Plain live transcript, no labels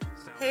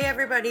Hey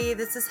everybody,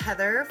 this is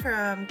Heather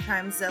from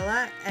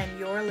Crimezilla, and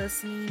you're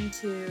listening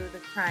to the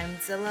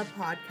Crimezilla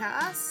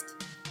podcast,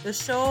 the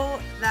show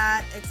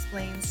that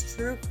explains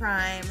true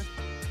crime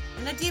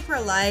in a deeper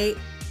light.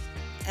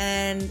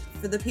 And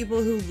for the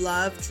people who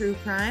love true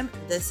crime,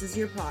 this is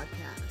your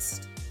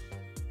podcast.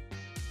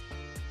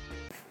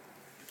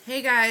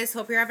 Hey guys,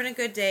 hope you're having a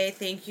good day.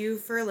 Thank you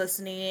for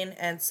listening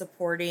and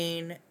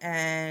supporting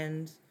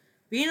and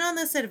being on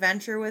this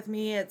adventure with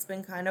me. It's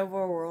been kind of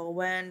a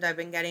whirlwind. I've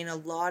been getting a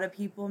lot of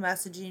people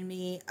messaging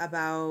me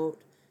about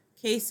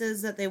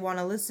cases that they want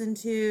to listen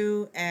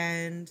to,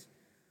 and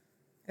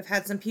I've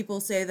had some people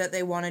say that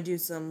they want to do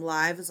some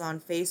lives on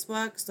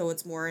Facebook, so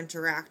it's more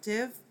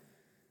interactive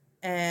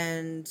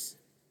and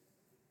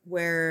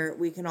where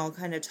we can all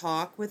kind of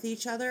talk with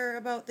each other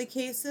about the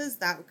cases.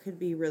 That could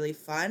be really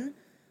fun.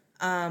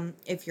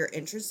 If you're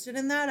interested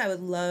in that, I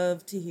would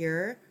love to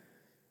hear.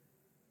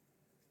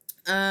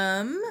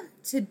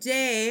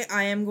 Today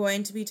I am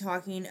going to be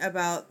talking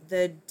about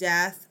the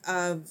death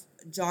of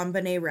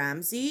Jonbenet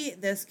Ramsey.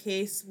 This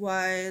case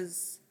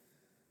was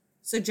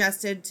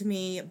suggested to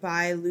me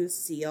by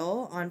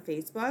Lucille on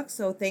Facebook,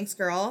 so thanks,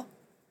 girl.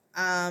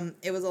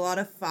 It was a lot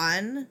of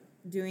fun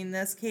doing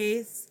this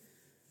case.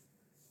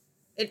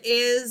 It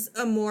is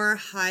a more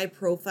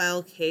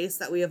high-profile case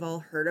that we have all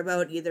heard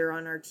about, either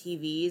on our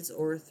TVs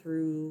or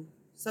through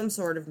some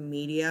sort of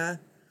media.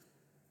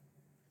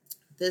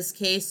 This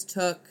case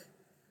took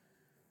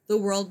the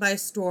world by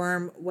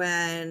storm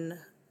when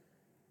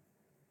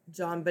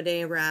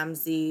Jonbenet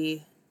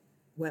Ramsey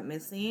went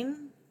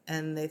missing,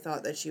 and they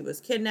thought that she was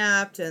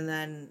kidnapped, and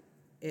then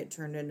it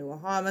turned into a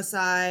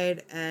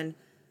homicide. And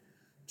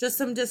just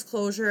some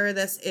disclosure,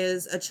 this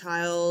is a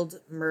child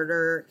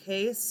murder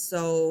case,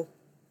 so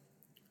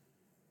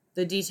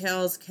the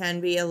details can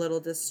be a little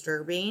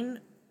disturbing.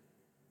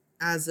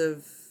 As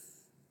of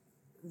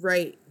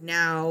right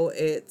now,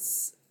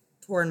 it's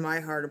torn my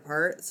heart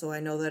apart, so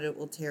I know that it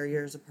will tear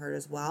yours apart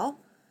as well.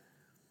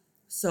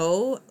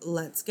 So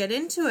let's get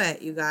into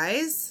it, you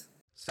guys.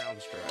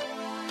 Soundstripe.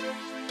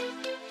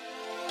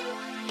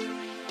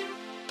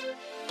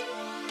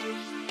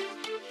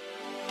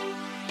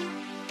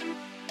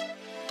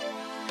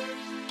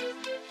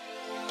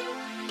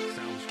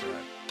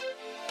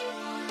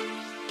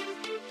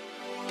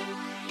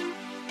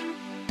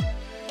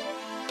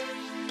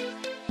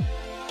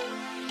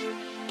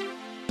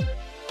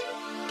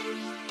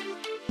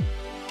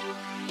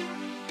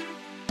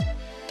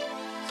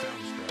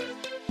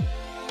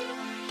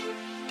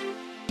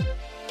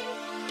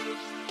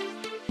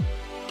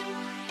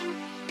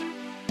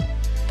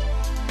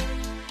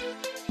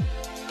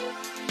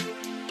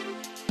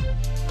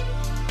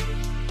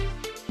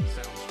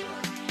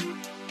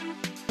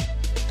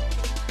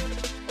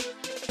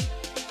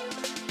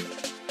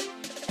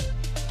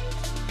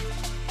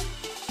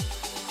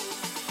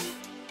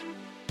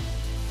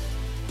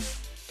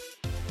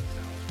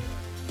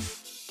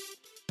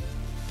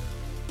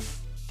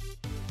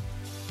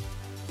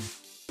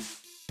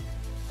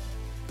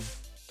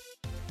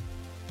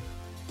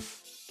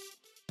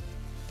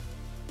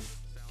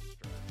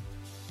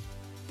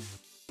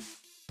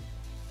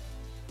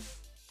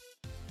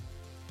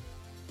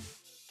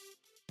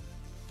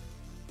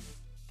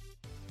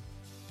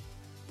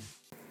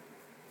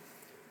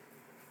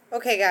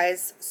 Okay,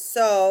 guys,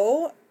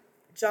 so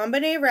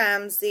Jonbenet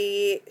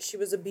Ramsey, she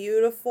was a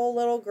beautiful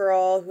little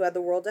girl who had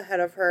the world ahead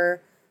of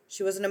her.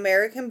 She was an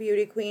American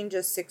beauty queen,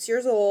 just 6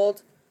 years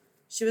old.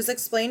 She was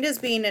explained as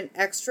being an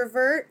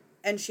extrovert,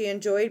 and she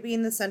enjoyed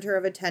being the center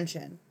of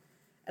attention.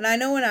 And I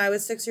know when I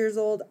was 6 years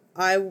old,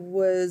 I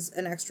was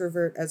an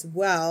extrovert as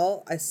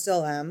well. I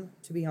still am,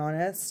 to be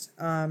honest.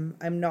 I'm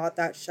not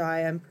that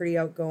shy. I'm pretty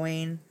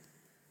outgoing.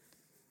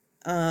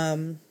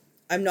 I'm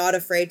not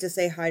afraid to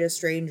say hi to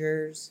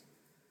strangers.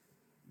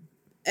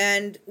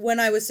 And when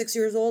I was 6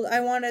 years old, I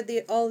wanted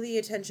all the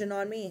attention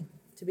on me,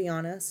 to be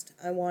honest.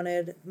 I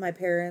wanted my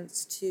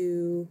parents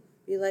to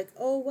be like,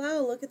 oh,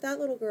 wow, look at that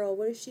little girl.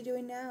 What is she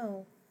doing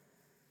now?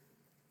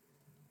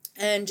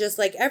 And just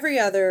like every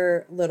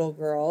other little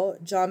girl,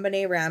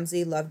 Jonbenet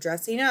Ramsey loved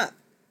dressing up.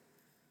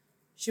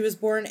 She was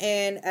born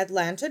in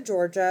Atlanta,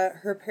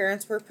 Georgia. Her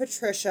parents were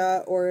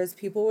Patricia, or as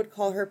people would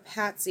call her,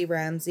 Patsy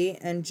Ramsey,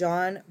 and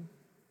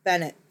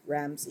Jonbenet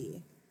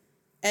Ramsey.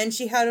 And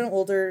she had an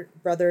older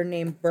brother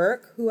named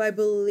Burke, who I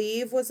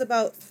believe was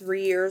about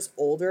 3 years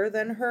older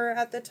than her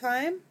at the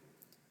time.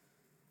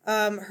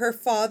 Her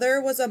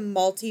father was a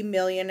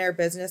multi-millionaire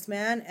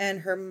businessman,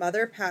 and her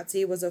mother,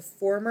 Patsy, was a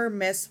former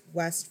Miss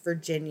West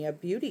Virginia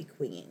beauty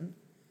queen.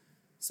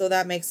 So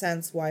that makes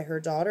sense why her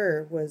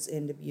daughter was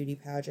into beauty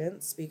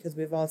pageants, because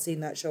we've all seen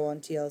that show on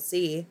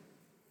TLC,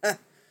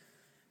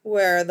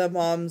 where the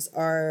moms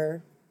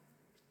are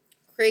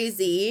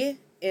crazy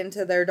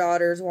into their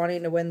daughters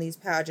wanting to win these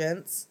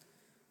pageants.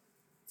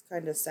 It's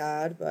kind of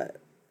sad, but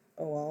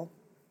oh well.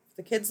 If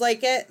the kids like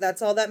it,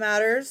 that's all that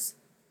matters.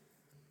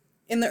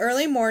 In the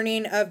early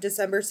morning of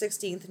December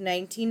 16th,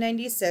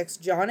 1996,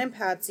 John and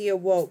Patsy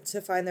awoke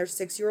to find their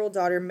 6-year-old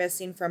daughter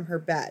missing from her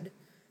bed.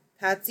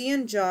 Patsy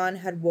and John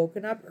had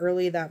woken up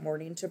early that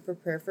morning to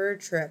prepare for a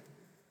trip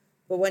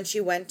But when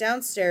she went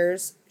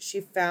downstairs,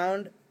 she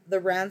found the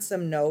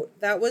ransom note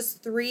that was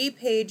 3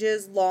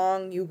 pages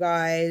long, you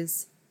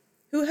guys.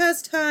 Who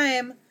has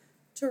time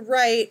to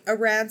write a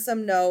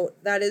ransom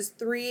note that is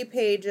 3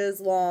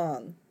 pages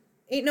long?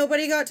 Ain't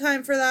nobody got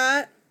time for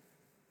that.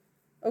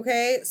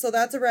 Okay, so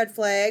that's a red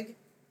flag.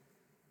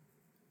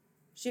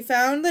 She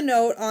found the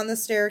note on the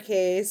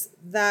staircase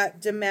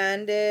that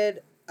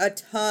demanded a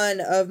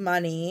ton of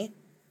money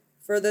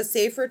for the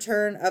safe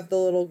return of the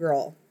little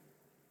girl.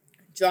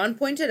 John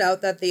pointed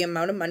out that the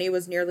amount of money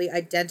was nearly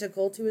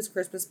identical to his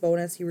Christmas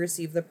bonus he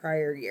received the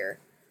prior year,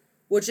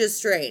 which is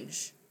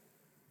strange.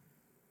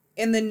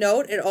 In the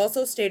note, it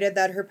also stated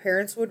that her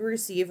parents would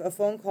receive a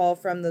phone call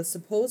from the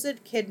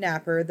supposed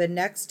kidnapper the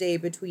next day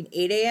between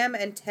 8 a.m.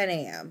 and 10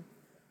 a.m.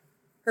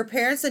 Her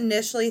parents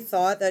initially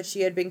thought that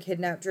she had been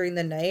kidnapped during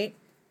the night,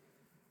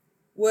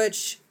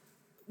 which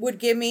would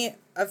give me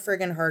a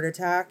friggin' heart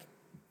attack.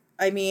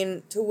 I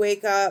mean, to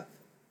wake up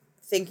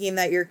thinking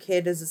that your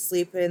kid is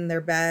asleep in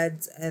their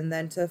beds and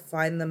then to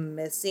find them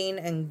missing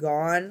and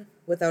gone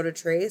without a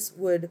trace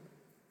would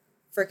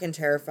frickin'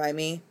 terrify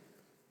me.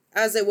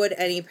 As it would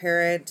any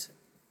parent.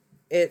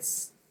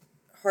 It's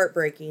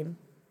heartbreaking.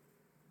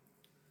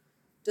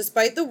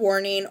 Despite the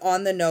warning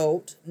on the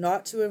note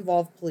not to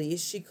involve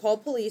police, she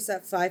called police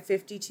at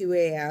 5:52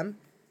 a.m.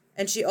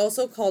 and she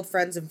also called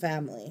friends and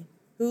family,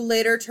 who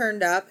later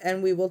turned up,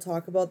 and we will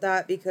talk about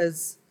that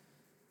because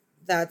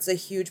that's a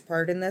huge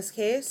part in this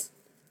case.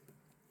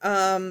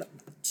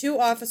 2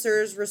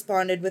 officers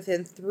responded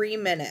within 3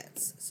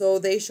 minutes. So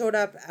they showed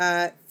up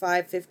at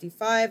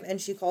 5:55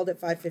 and she called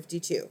at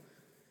 5:52.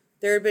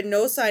 There had been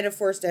no sign of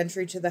forced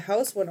entry to the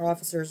house when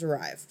officers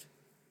arrived.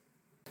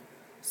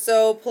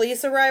 So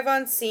police arrive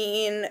on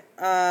scene.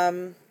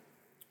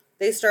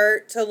 They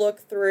start to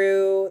look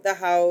through the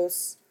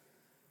house,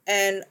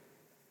 and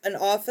an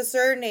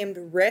officer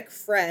named Rick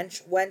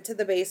French went to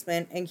the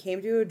basement and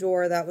came to a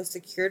door that was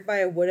secured by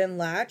a wooden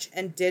latch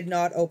and did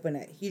not open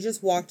it. He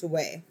just walked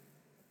away.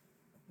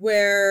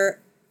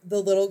 Where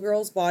the little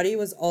girl's body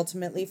was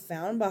ultimately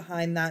found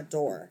behind that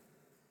door.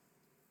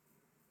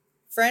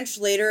 French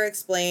later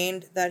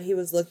explained that he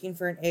was looking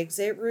for an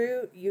exit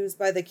route used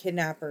by the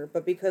kidnapper,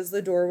 but because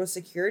the door was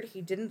secured,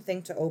 he didn't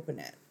think to open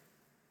it.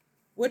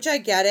 Which I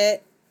get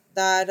it,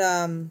 that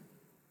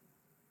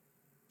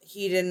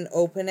he didn't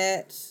open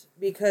it,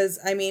 because,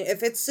 I mean,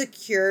 if it's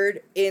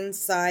secured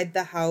inside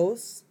the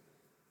house,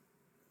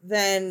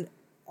 then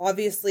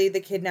obviously the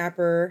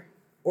kidnapper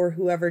or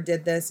whoever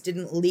did this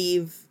didn't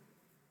leave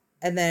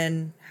and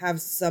then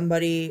have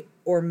somebody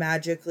or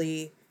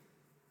magically,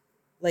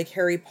 like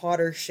Harry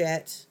Potter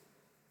shit,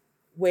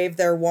 wave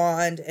their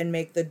wand and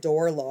make the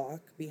door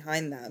lock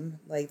behind them.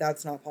 Like,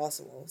 that's not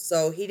possible.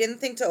 So he didn't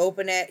think to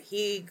open it.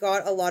 He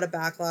got a lot of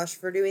backlash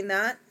for doing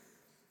that.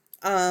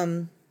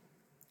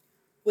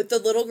 With the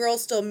little girl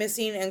still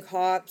missing and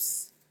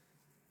cops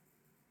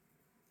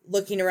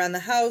looking around the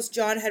house,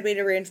 John had made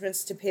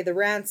arrangements to pay the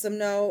ransom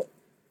note.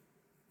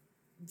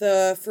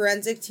 The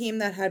forensic team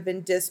that had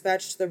been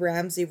dispatched to the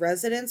Ramsey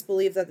residence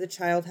believed that the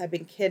child had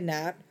been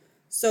kidnapped,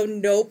 so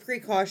no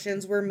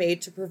precautions were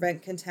made to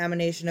prevent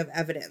contamination of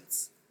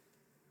evidence.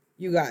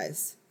 You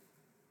guys.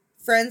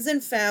 Friends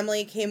and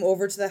family came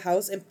over to the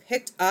house and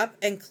picked up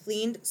and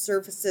cleaned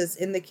surfaces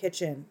in the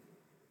kitchen,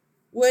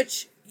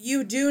 which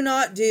you do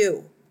not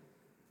do.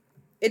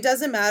 It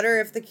doesn't matter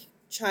if the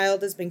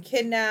child has been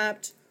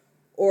kidnapped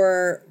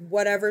or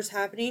whatever's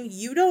happening.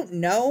 You don't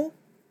know.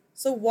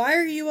 So why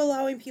are you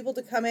allowing people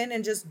to come in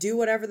and just do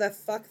whatever the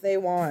fuck they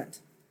want?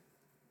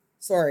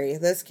 Sorry,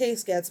 this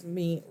case gets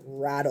me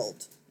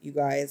rattled, you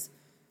guys.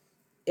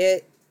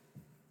 You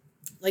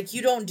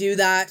don't do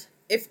that.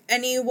 If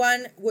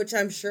anyone, which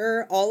I'm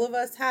sure all of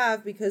us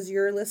have because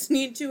you're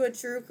listening to a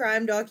true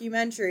crime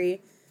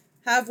documentary,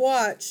 have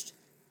watched,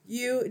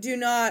 you do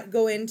not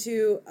go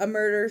into a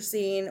murder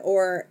scene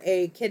or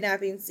a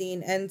kidnapping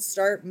scene and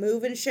start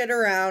moving shit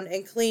around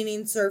and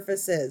cleaning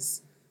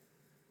surfaces.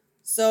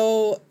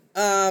 So,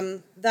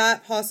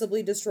 that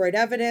possibly destroyed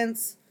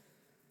evidence.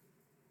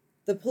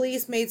 The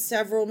police made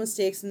several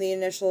mistakes in the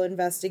initial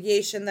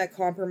investigation that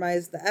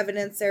compromised the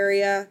evidence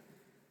area.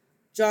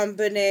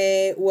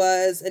 Jonbenet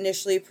was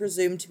initially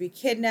presumed to be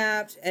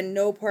kidnapped, and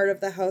no part of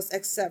the house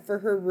except for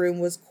her room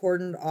was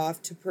cordoned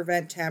off to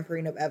prevent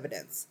tampering of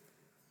evidence.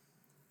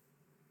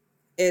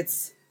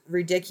 It's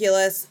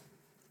ridiculous.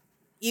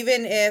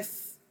 Even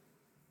if,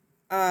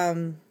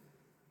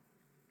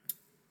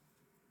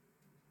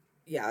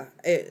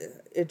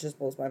 it just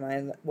blows my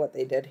mind what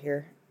they did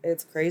here.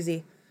 It's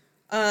crazy.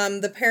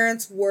 The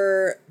parents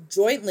were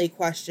jointly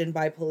questioned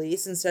by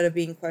police instead of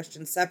being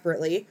questioned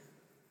separately,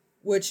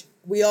 which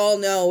we all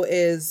know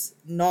is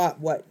not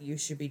what you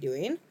should be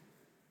doing.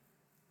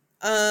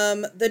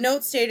 The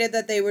note stated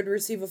that they would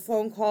receive a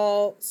phone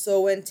call,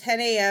 so when 10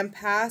 a.m.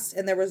 passed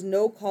and there was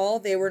no call,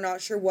 they were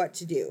not sure what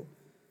to do.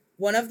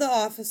 One of the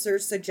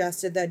officers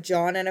suggested that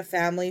John and a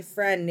family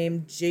friend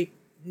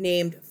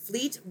named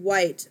Fleet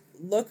White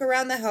look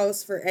around the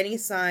house for any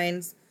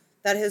signs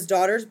that his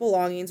daughter's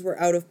belongings were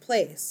out of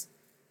place,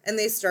 and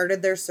they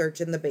started their search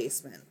in the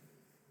basement.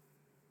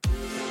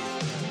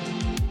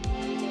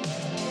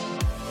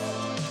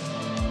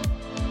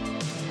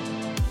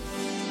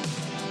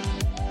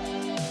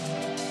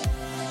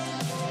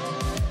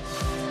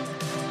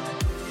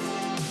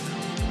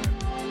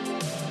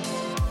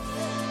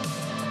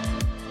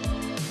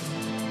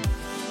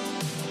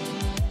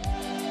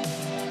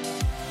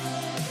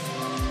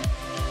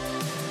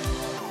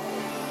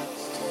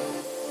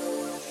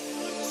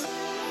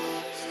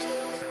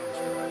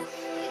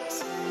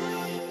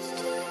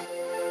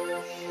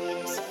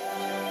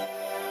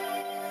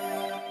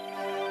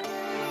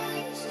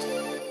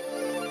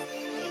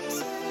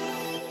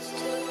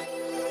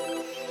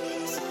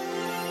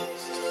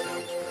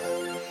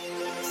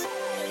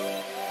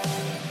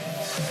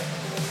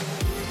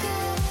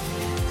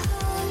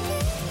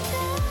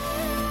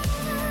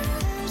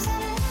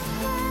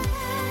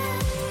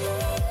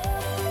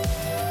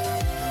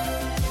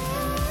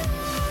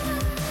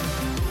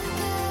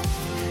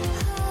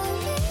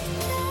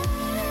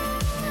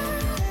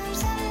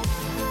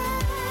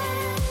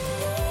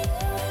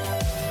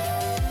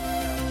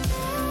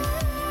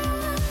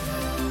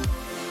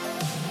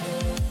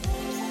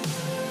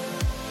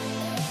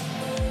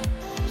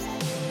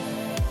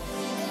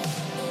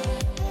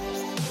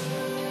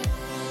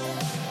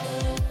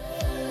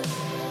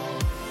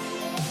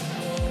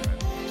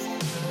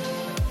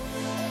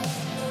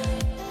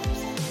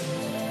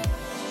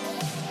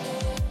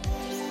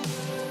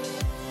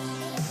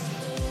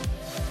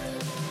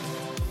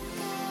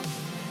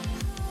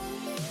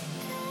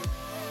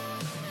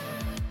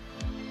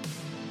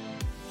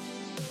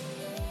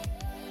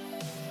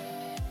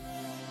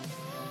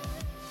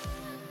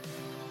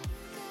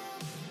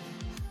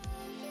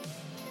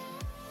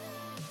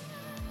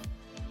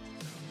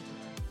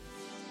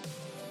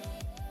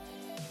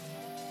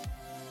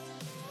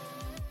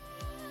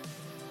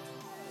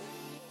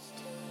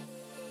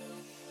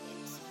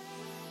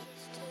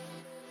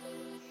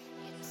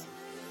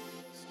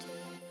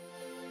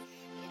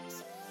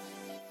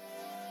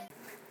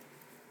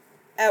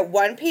 At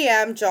 1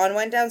 p.m., John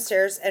went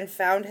downstairs and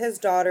found his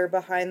daughter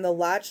behind the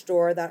latch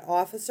door that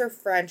Officer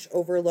French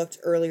overlooked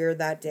earlier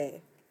that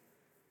day.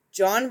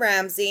 John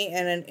Ramsey,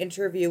 in an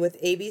interview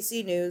with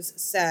ABC News,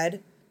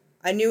 said,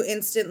 "I knew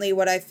instantly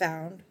what I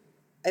found.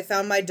 I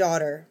found my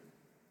daughter.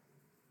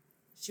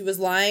 She was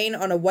lying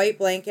on a white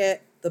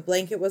blanket. The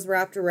blanket was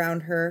wrapped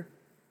around her.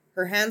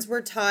 Her hands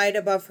were tied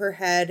above her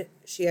head.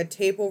 She had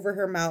tape over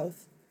her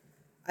mouth.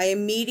 I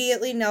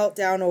immediately knelt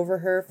down over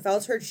her,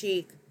 felt her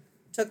cheek,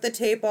 took the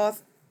tape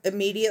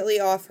immediately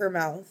off her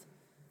mouth.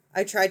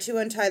 I tried to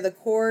untie the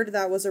cord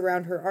that was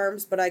around her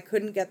arms, but I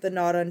couldn't get the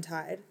knot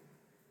untied."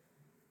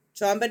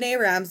 Jonbenet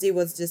Ramsey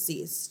was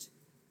deceased.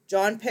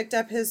 John picked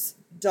up his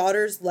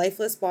daughter's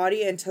lifeless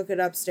body and took it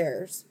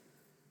upstairs.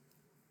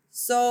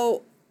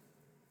 So,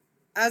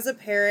 as a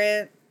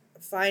parent,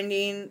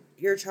 finding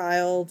your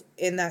child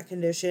in that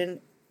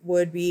condition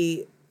would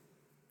be,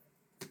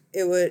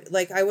 I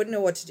wouldn't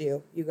know what to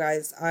do, you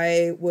guys.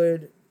 I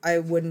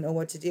wouldn't know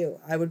what to do.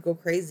 I would go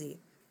crazy.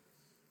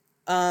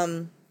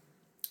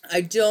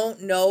 I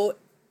don't know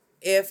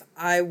if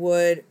I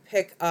would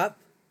pick up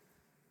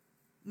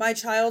my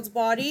child's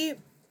body.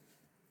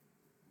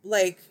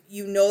 Like,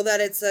 that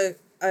it's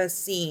a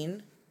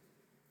scene,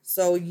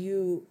 so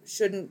you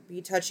shouldn't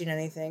be touching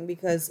anything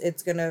because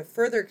it's going to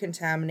further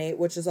contaminate,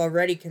 which is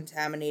already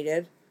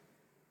contaminated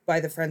by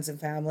the friends and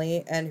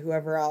family and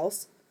whoever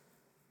else.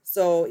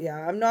 So,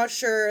 yeah, I'm not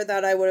sure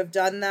that I would have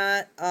done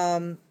that.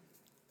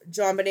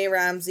 Jonbenet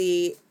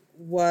Ramsey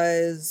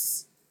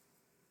was,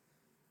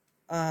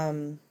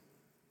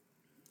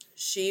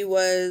 she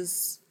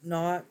was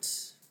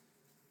not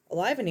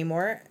alive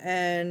anymore,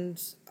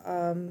 and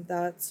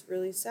that's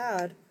really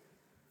sad.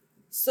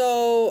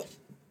 So,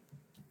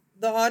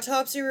 the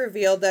autopsy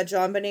revealed that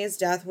Jonbenet's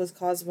death was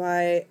caused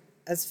by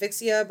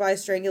asphyxia by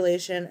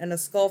strangulation and a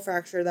skull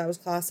fracture that was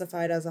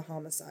classified as a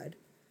homicide.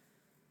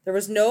 There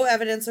was no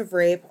evidence of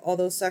rape,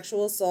 although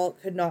sexual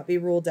assault could not be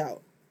ruled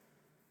out.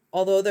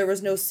 Although there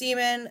was no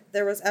semen,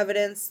 there was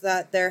evidence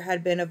that there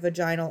had been a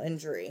vaginal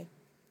injury.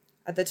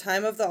 At the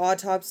time of the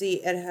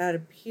autopsy, it had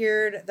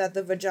appeared that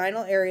the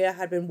vaginal area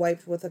had been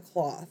wiped with a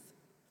cloth.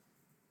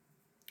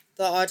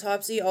 The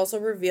autopsy also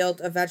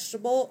revealed a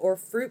vegetable or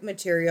fruit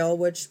material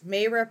which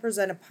may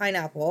represent a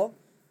pineapple,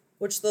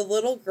 which the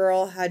little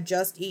girl had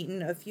just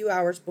eaten a few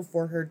hours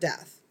before her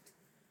death.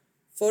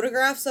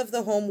 Photographs of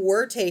the home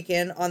were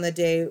taken on the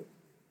day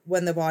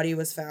when the body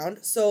was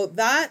found, so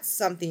that's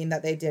something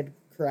that they did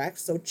correct.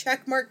 So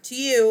check mark to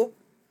you.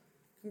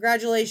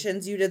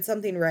 Congratulations, you did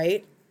something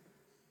right.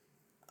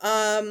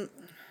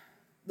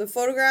 The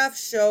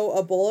photographs show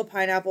a bowl of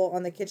pineapple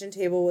on the kitchen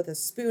table with a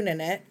spoon in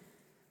it.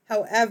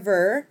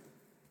 However,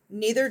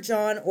 neither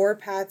John or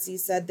Patsy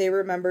said they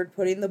remembered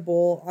putting the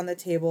bowl on the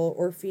table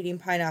or feeding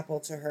pineapple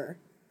to her.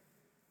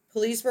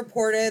 Police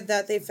reported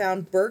that they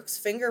found Burke's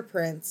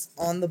fingerprints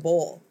on the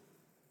bowl,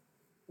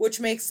 which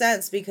makes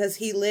sense because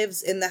he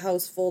lives in the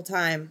house full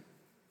time.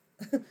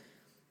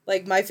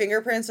 Like, my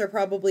fingerprints are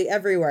probably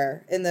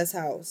everywhere in this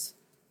house.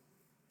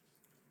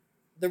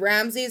 The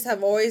Ramseys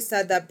have always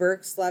said that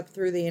Burke slept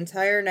through the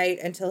entire night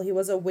until he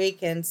was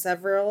awakened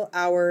several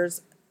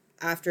hours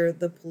after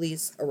the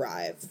police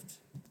arrived.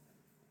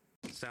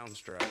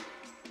 Soundstripe.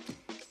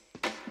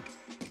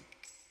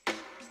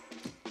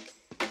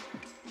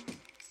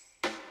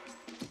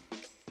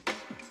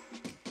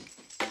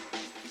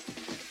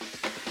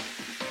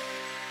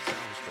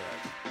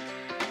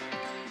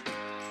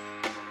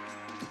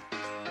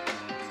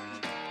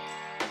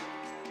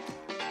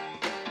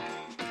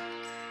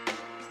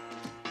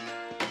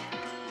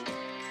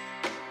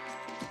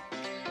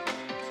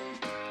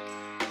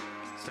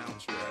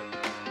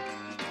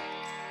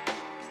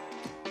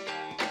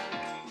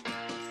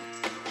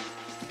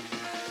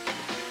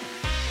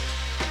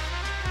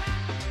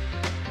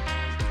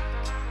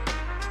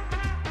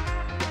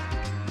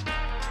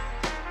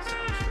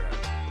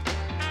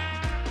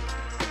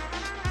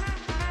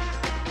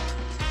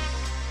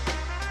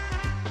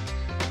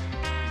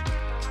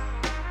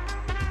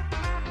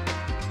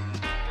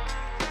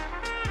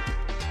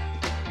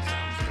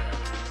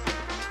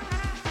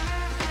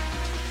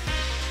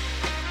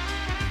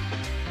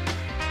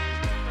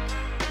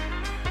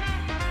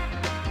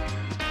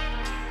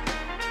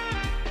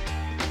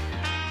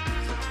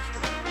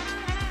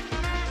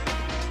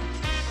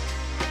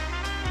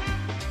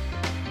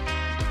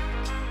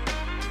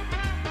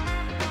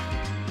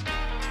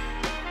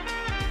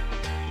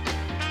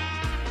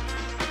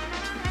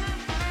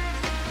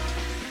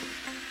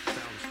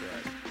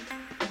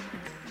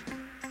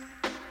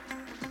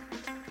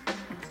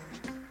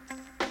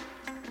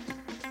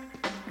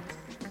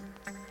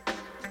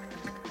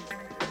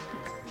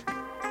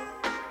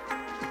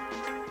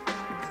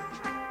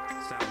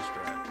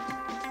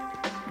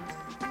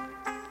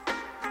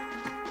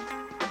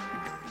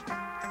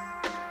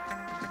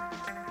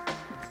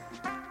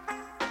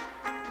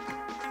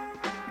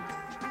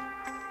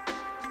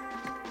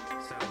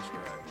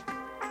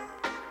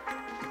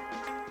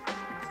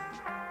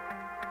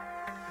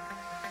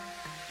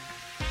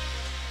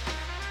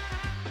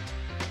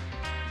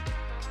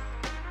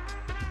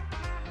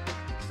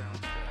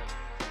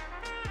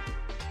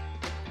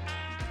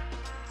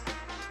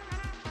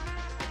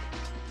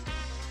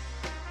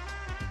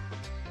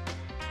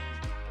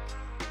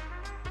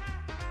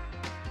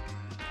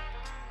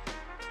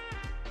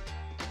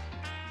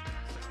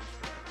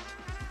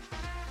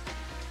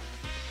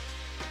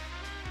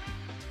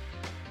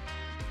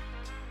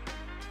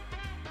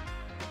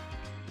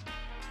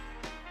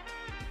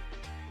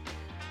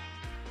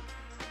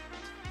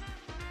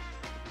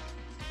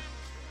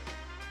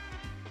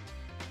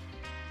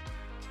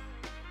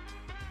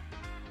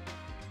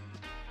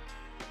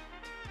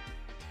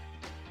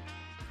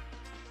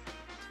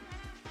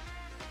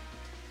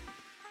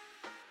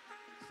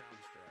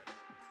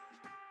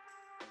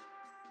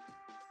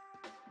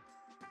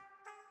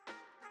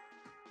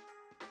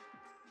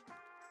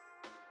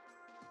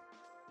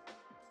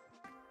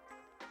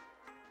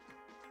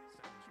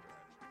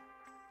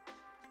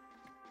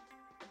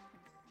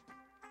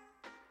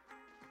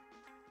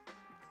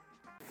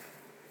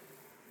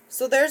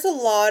 So there's a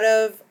lot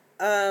of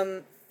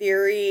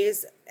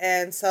theories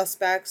and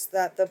suspects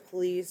that the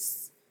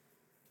police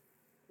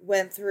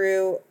went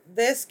through.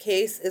 This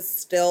case is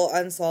still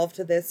unsolved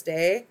to this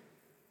day,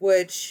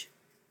 which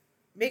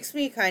makes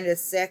me kind of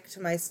sick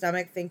to my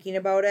stomach thinking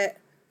about it.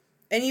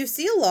 And you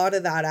see a lot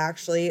of that,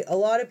 actually. A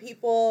lot of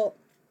people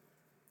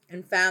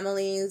and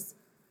families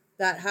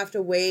that have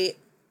to wait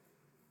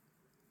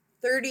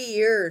 30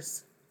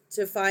 years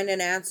to find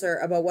an answer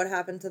about what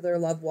happened to their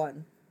loved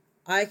one.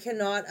 I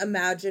cannot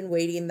imagine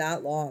waiting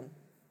that long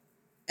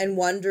and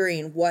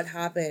wondering what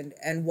happened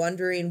and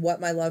wondering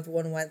what my loved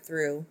one went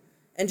through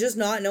and just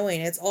not knowing.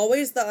 It's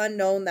always the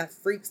unknown that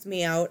freaks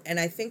me out, and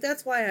I think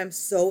that's why I'm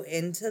so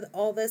into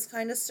all this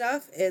kind of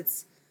stuff.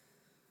 It's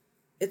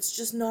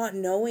just not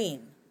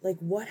knowing, like,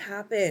 what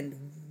happened.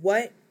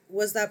 What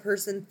was that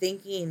person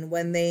thinking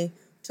when they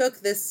took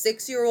this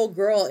 6-year-old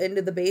girl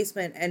into the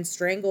basement and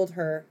strangled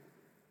her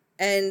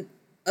and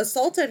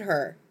assaulted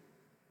her?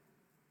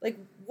 Like,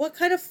 what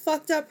kind of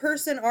fucked up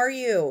person are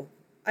you?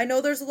 I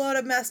know there's a lot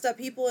of messed up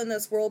people in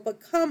this world,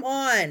 but come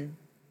on.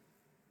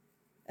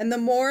 And the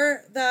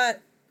more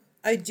that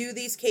I do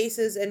these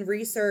cases and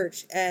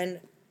research, and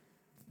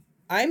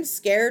I'm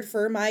scared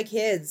for my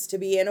kids to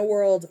be in a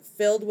world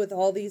filled with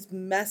all these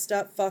messed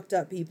up, fucked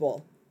up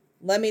people.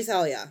 Let me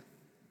tell ya.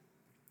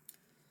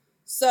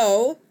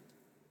 So,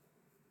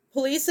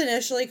 police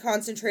initially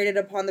concentrated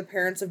upon the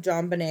parents of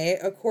JonBenet.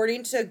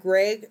 According to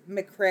Greg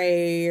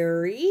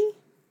McCrary,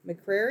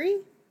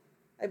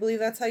 I believe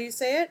that's how you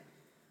say it,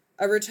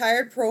 a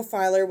retired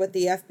profiler with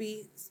the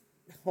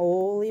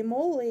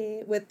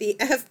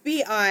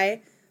FBI,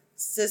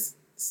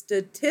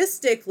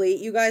 statistically,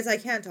 you guys, I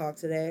can't talk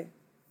today.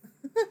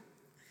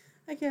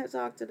 I can't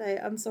talk today.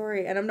 I'm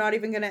sorry. And I'm not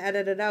even going to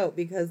edit it out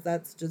because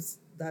that's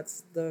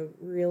the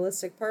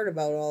realistic part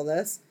about all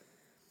this.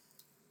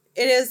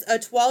 It is a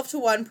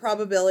 12-to-1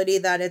 probability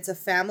that it's a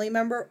family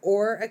member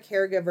or a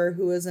caregiver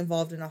who is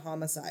involved in a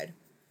homicide.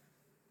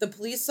 The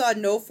police saw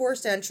no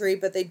forced entry,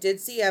 but they did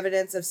see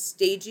evidence of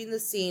staging the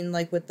scene,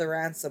 like with the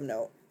ransom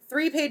note.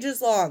 3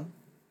 pages long.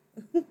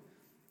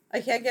 I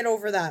can't get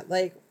over that.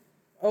 Like,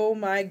 oh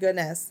my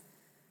goodness.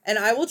 And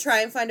I will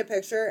try and find a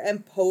picture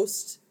and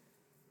post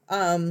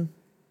the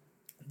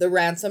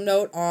ransom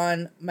note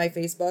on my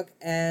Facebook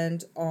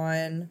and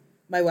on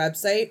my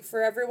website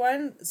for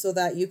everyone so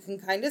that you can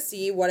kind of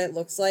see what it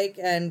looks like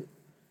and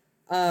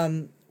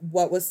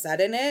what was said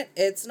in it.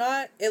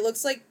 It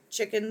looks like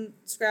chicken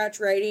scratch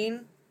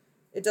writing.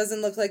 It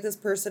doesn't look like this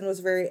person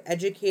was very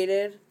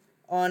educated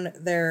on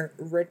their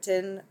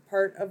written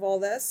part of all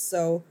this.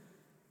 So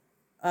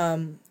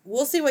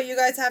we'll see what you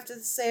guys have to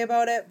say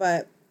about it,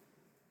 but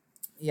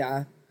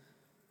yeah.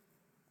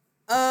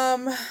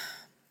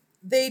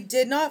 They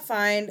did not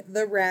find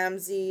the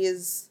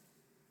Ramseys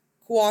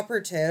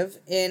cooperative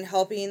in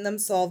helping them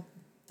solve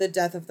the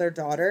death of their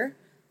daughter.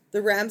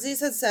 The Ramseys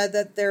had said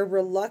that their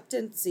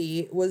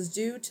reluctancy was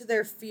due to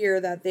their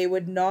fear that there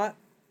would not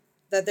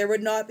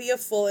be a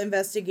full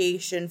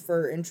investigation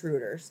for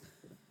intruders.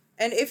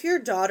 And if your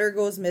daughter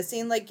goes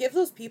missing, like, give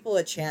those people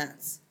a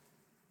chance.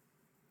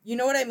 You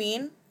know what I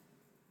mean?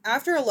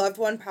 After a loved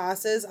one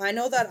passes, I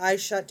know that I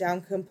shut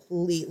down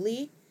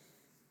completely,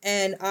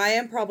 and I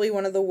am probably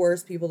one of the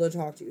worst people to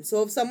talk to.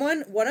 So if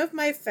one of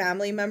my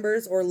family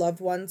members or loved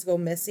ones go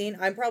missing,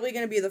 I'm probably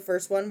going to be the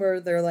first one where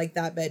they're like,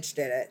 that bitch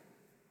did it.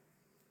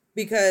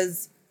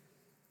 Because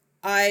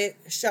I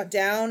shut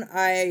down,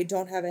 I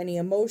don't have any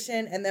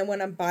emotion, and then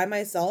when I'm by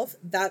myself,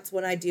 that's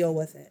when I deal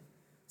with it.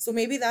 So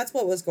maybe that's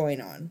what was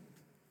going on.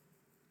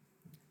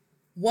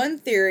 One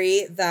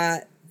theory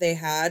that they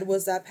had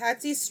was that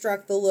Patsy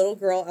struck the little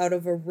girl out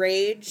of a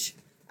rage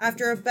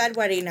after a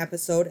bedwetting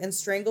episode and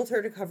strangled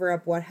her to cover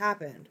up what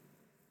happened.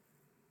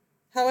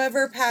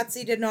 However,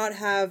 Patsy did not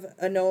have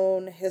a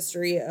known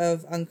history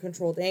of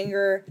uncontrolled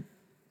anger.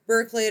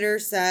 Burke later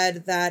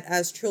said that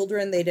as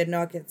children they did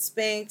not get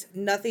spanked,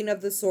 nothing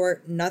of the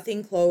sort,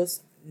 nothing close,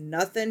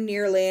 nothing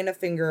near laying a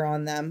finger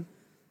on them,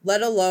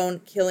 let alone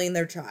killing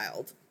their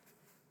child.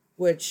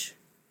 Which,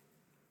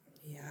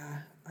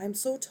 yeah, I'm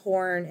so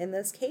torn in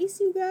this case,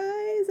 you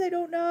guys. I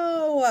don't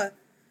know.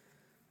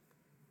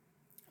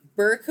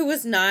 Burke, who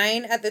was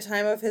 9 at the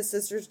time of his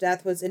sister's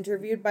death, was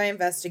interviewed by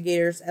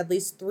investigators at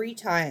least 3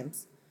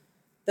 times.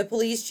 The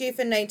police chief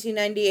in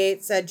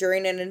 1998 said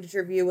during an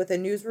interview with a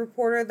news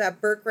reporter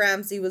that Burke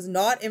Ramsey was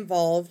not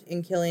involved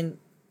in killing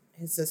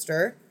his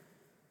sister.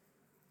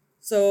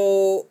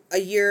 So a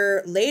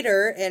year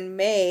later, in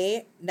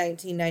May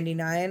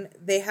 1999,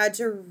 they had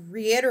to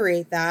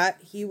reiterate that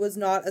he was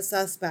not a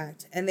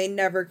suspect, and they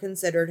never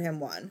considered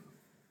him one.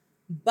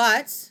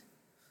 But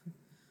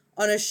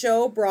on a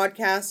show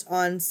broadcast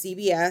on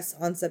CBS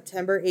on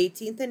September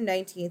 18th and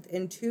 19th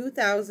in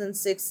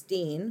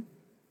 2016,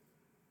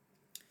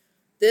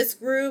 this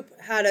group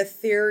had a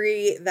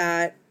theory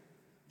that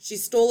she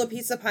stole a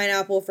piece of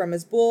pineapple from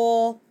his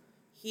bowl.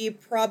 He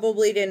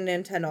probably didn't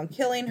intend on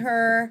killing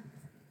her.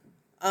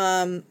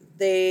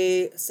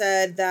 They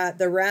said that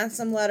the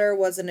ransom letter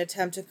was an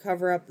attempt to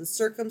cover up the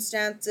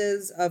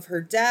circumstances of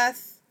her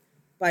death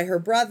by her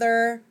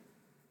brother.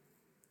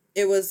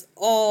 It was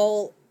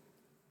all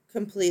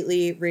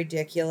completely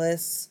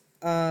ridiculous.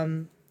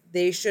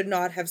 They should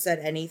not have said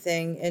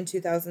anything in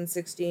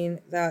 2016.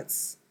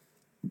 That's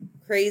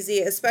crazy,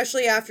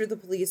 especially after the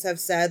police have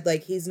said,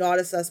 like, he's not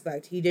a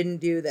suspect. He didn't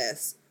do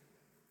this.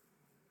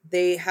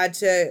 They had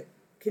to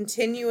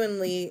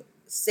continually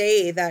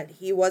say that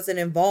he wasn't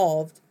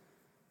involved.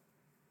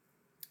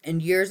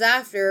 And years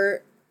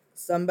after,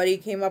 somebody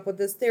came up with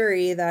this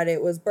theory that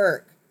it was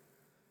Burke.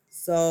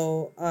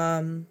 So,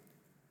 on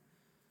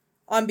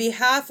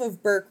behalf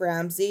of Burke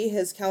Ramsey,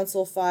 his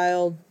counsel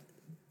filed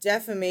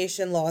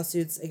defamation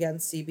lawsuits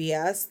against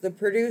CBS, the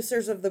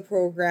producers of the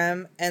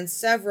program, and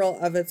several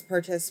of its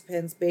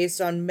participants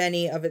based on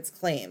many of its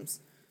claims.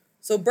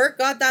 So Burke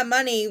got that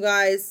money, you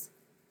guys.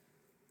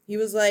 He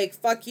was like,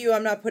 fuck you,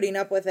 I'm not putting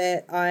up with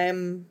it.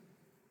 I'm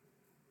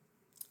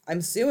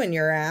suing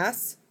your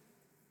ass.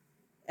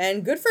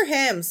 And good for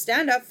him.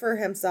 Stand up for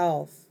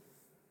himself.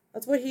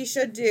 That's what he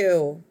should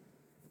do.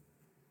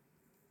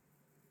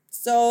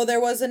 So there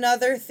was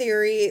another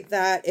theory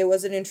that it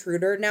was an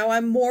intruder. Now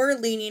I'm more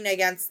leaning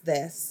against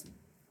this.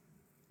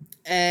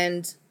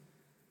 And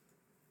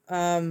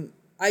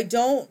I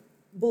don't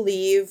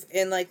believe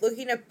in, like,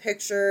 looking at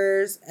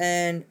pictures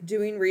and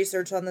doing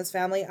research on this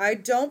family. I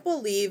don't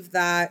believe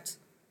that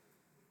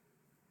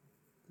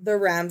the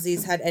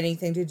Ramseys had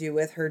anything to do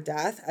with her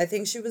death. I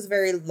think she was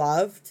very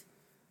loved.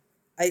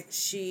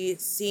 She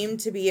seemed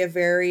to be a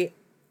very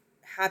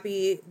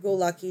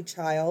happy-go-lucky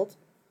child.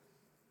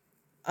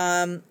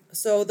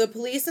 So the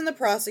police and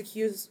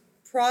the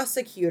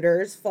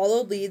prosecutors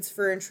followed leads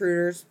for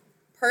intruders,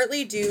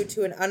 partly due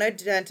to an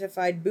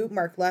unidentified boot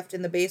mark left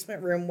in the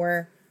basement room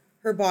where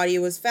her body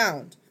was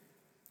found,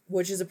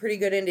 which is a pretty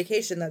good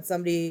indication that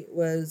somebody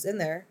was in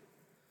there.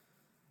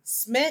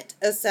 Smith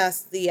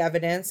assessed the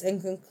evidence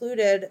and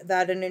concluded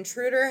that an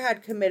intruder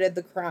had committed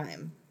the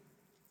crime.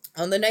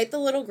 On the night the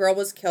little girl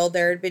was killed,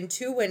 there had been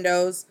 2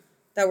 windows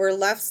that were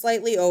left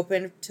slightly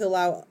open to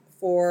allow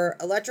for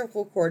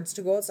electrical cords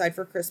to go outside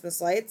for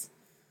Christmas lights.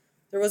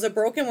 There was a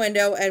broken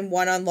window and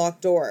one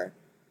unlocked door.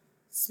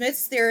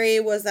 Smith's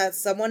theory was that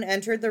someone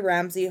entered the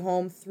Ramsey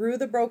home through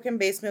the broken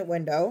basement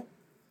window,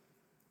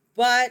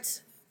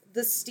 but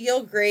the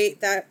steel grate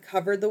that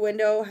covered the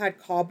window had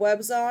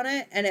cobwebs on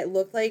it, and it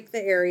looked like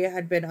the area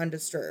had been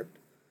undisturbed.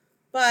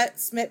 But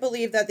Smith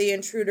believed that the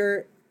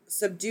intruder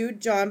subdued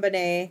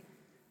Jonbenet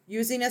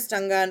using a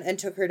stun gun and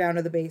took her down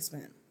to the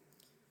basement.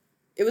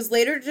 It was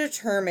later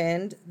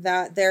determined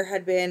that there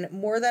had been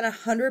more than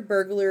 100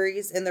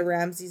 burglaries in the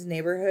Ramseys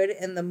neighborhood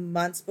in the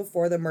months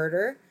before the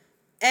murder,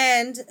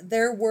 and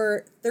there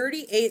were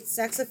 38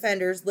 sex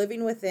offenders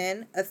living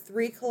within a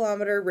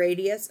 3-kilometer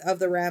radius of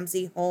the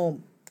Ramsey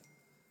home.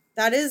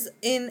 That is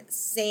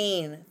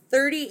insane.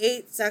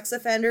 38 sex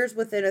offenders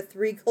within a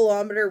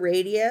 3-kilometer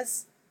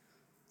radius.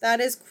 That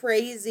is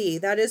crazy.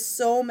 That is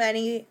so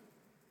many.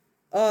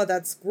 Oh,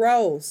 that's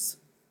gross.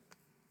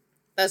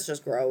 That's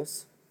just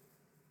gross.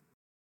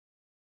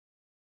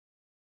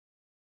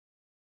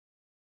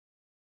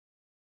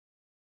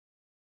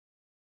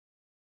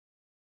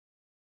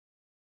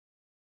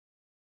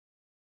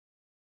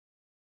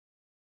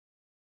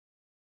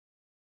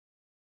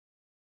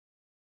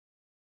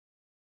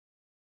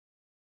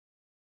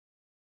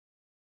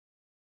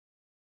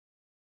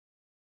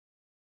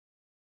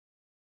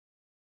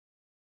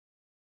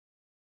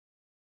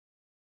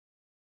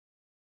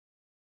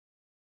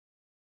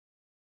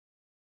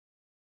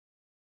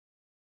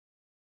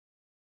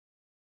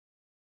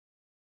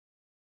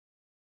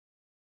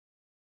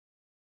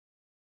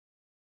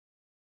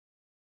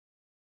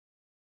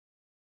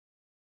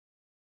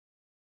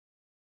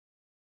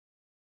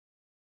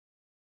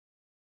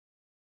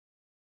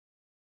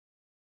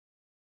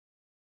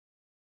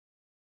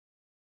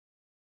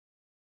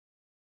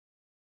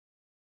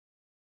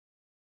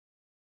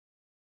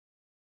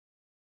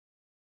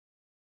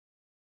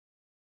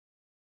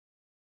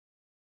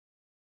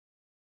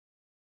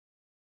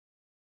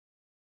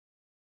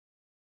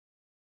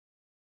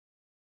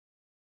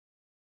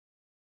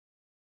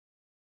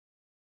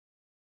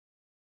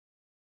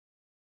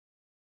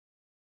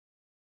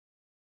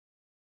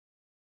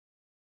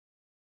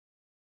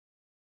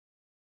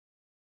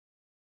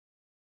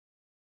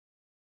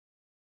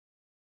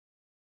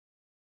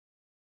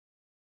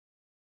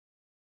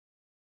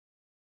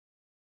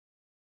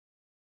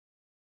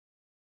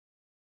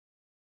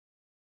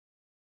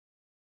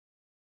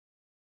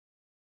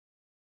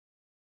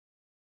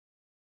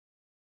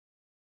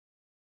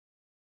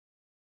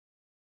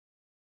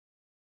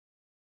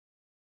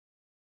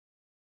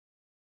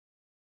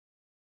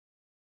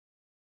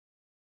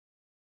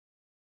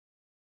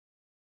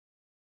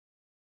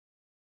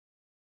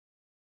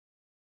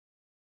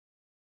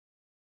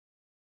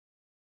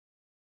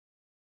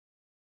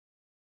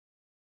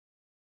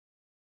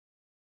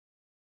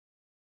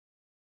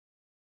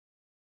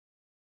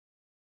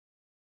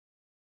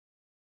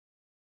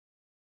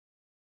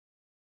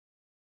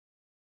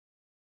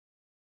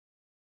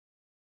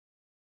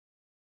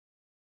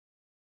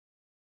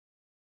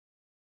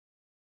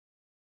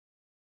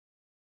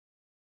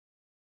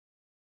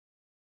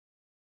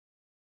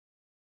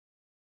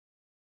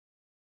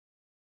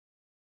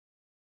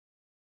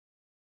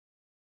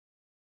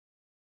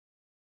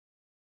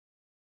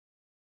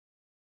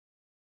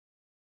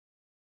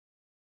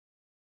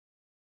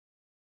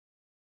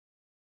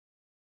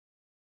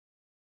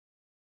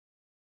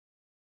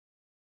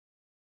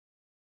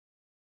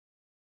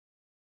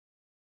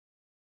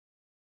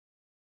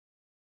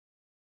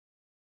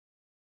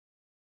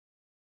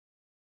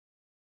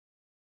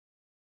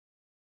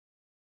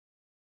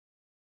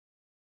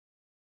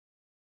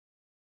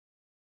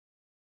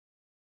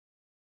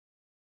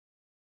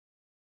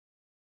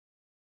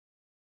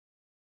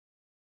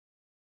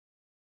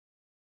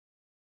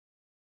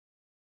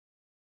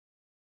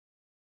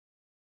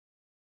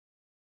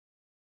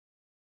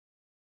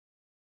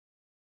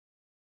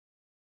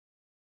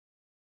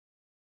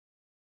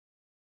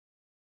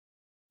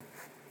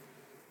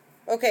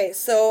 Okay,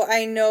 so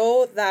I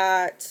know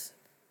that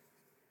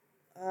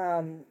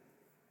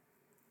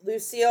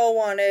Lucille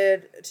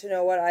wanted to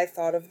know what I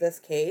thought of this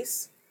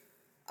case.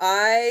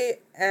 I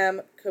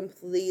am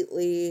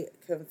completely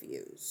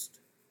confused.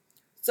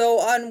 So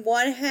on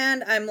one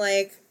hand, I'm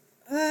like,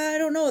 I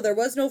don't know. There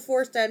was no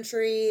forced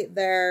entry.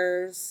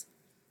 They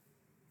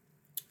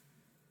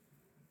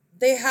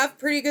have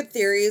pretty good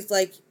theories.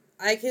 Like,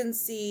 I can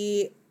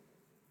see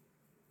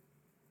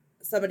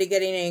somebody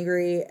getting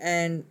angry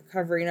and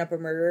covering up a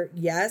murder.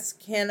 Yes.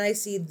 Can I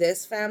see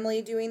this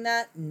family doing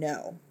that?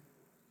 No.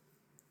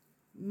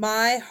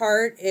 My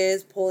heart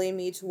is pulling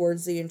me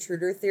towards the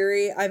intruder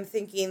theory. I'm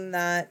thinking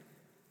that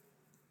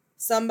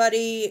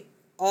somebody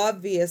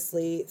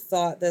obviously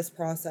thought this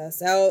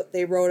process out.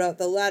 They wrote out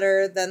the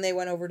letter, then they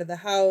went over to the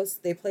house,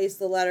 they placed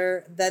the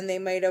letter, then they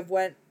might have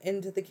went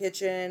into the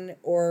kitchen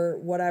or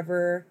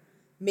whatever.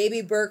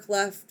 Maybe Burke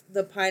left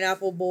the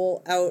pineapple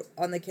bowl out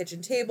on the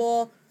kitchen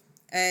table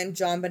and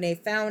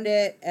Jonbenet found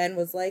it and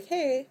was like,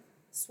 hey,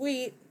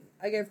 sweet,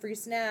 I get a free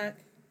snack.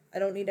 I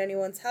don't need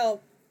anyone's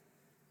help.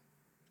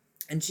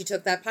 And she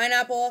took that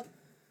pineapple,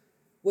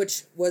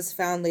 which was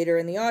found later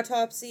in the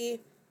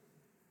autopsy,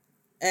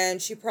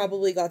 and she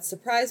probably got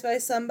surprised by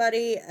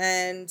somebody,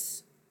 and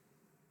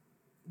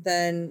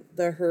then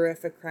the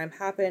horrific crime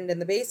happened in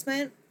the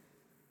basement.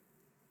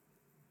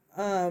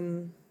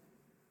 I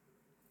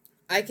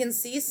can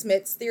see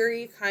Smith's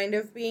theory kind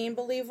of being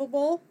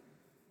believable.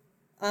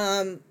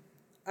 I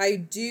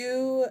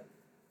do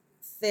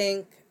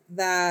think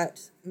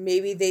that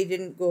maybe they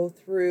didn't go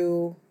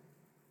through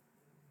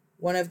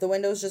one of the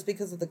windows just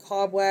because of the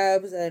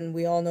cobwebs, and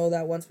we all know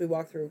that once we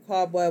walk through a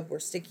cobweb, we're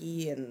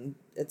sticky and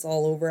it's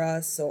all over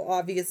us. So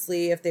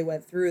obviously, if they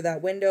went through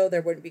that window,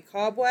 there wouldn't be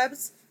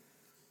cobwebs.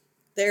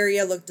 The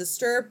area looked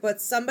disturbed, but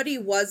somebody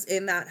was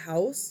in that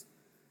house.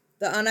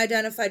 The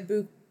unidentified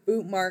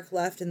boot mark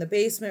left in the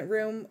basement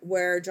room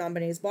where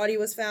Jonbenet's body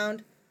was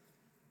found.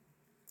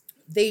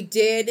 They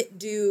did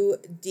do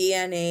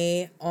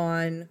DNA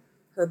on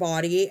her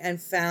body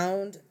and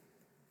found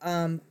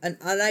an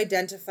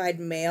unidentified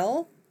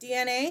male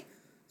DNA.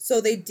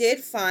 So they did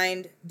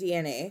find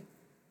DNA,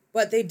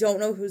 but they don't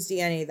know whose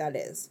DNA that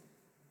is.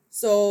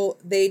 So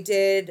they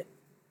did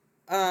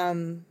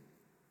take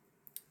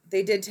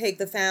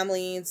the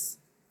family's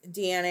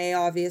DNA,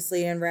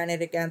 obviously, and ran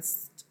it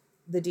against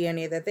the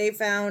DNA that they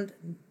found.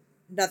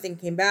 Nothing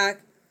came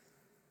back.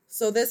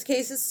 So this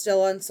case is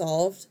still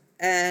unsolved,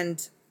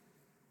 and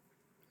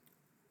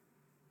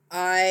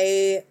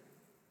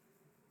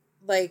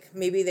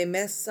maybe they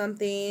missed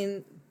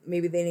something.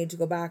 Maybe they need to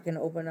go back and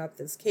open up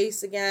this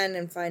case again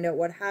and find out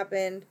what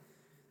happened.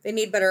 They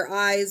need better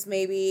eyes,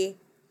 maybe.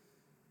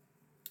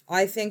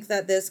 I think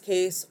that this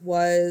case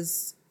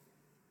was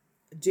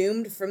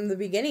doomed from the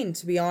beginning,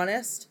 to be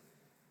honest.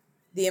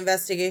 The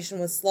investigation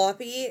was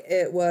sloppy.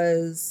 It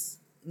was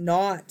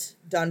not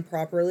done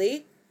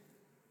properly.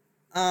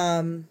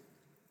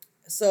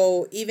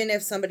 So even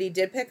if somebody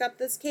did pick up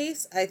this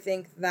case, I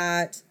think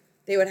that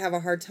they would have a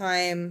hard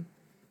time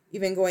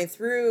even going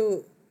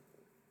through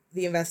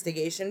the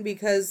investigation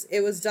because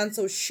it was done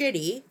so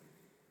shitty.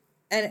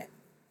 And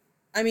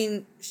I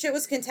mean, shit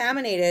was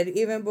contaminated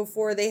even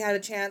before they had a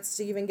chance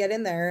to even get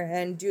in there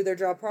and do their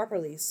job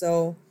properly.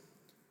 So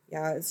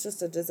yeah, it's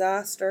just a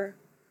disaster.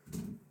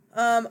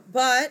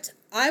 But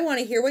I want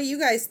to hear what you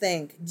guys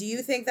think. Do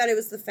you think that it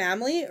was the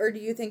family or do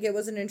you think it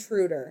was an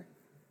intruder?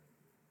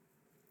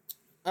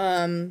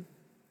 There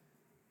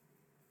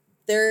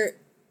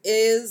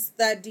is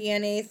that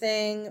DNA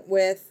thing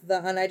with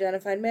the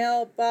unidentified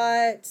male,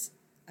 but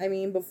I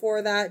mean,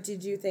 before that,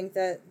 did you think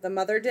that the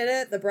mother did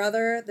it, the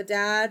brother, the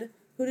dad?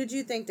 Who did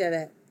you think did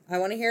it? I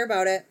want to hear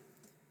about it.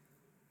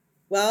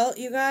 Well,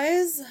 you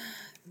guys,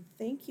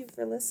 thank you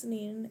for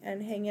listening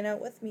and hanging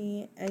out with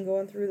me and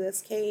going through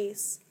this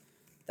case.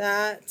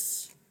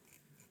 It's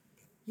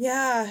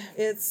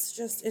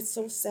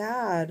so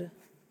sad.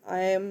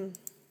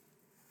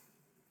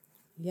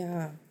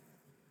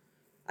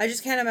 I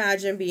just can't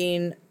imagine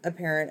being a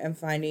parent and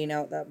finding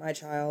out that my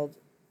child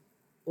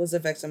was a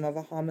victim of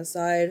a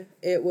homicide.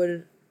 I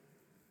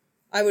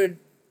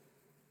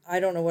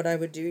don't know what I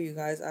would do, you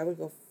guys. I would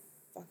go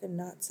fucking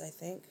nuts, I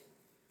think.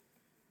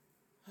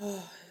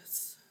 Oh,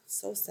 it's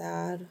so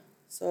sad.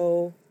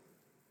 So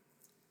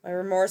my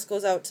remorse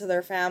goes out to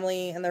their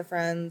family and their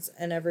friends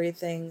and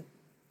everything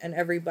and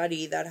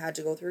everybody that had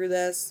to go through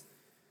this.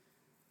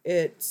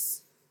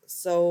 It's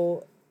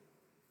so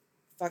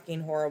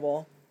fucking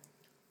horrible.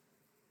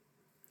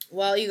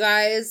 Well, you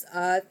guys,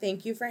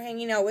 thank you for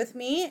hanging out with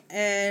me,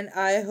 and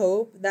I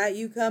hope that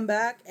you come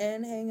back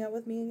and hang out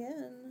with me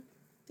again.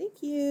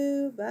 Thank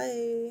you.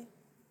 Bye.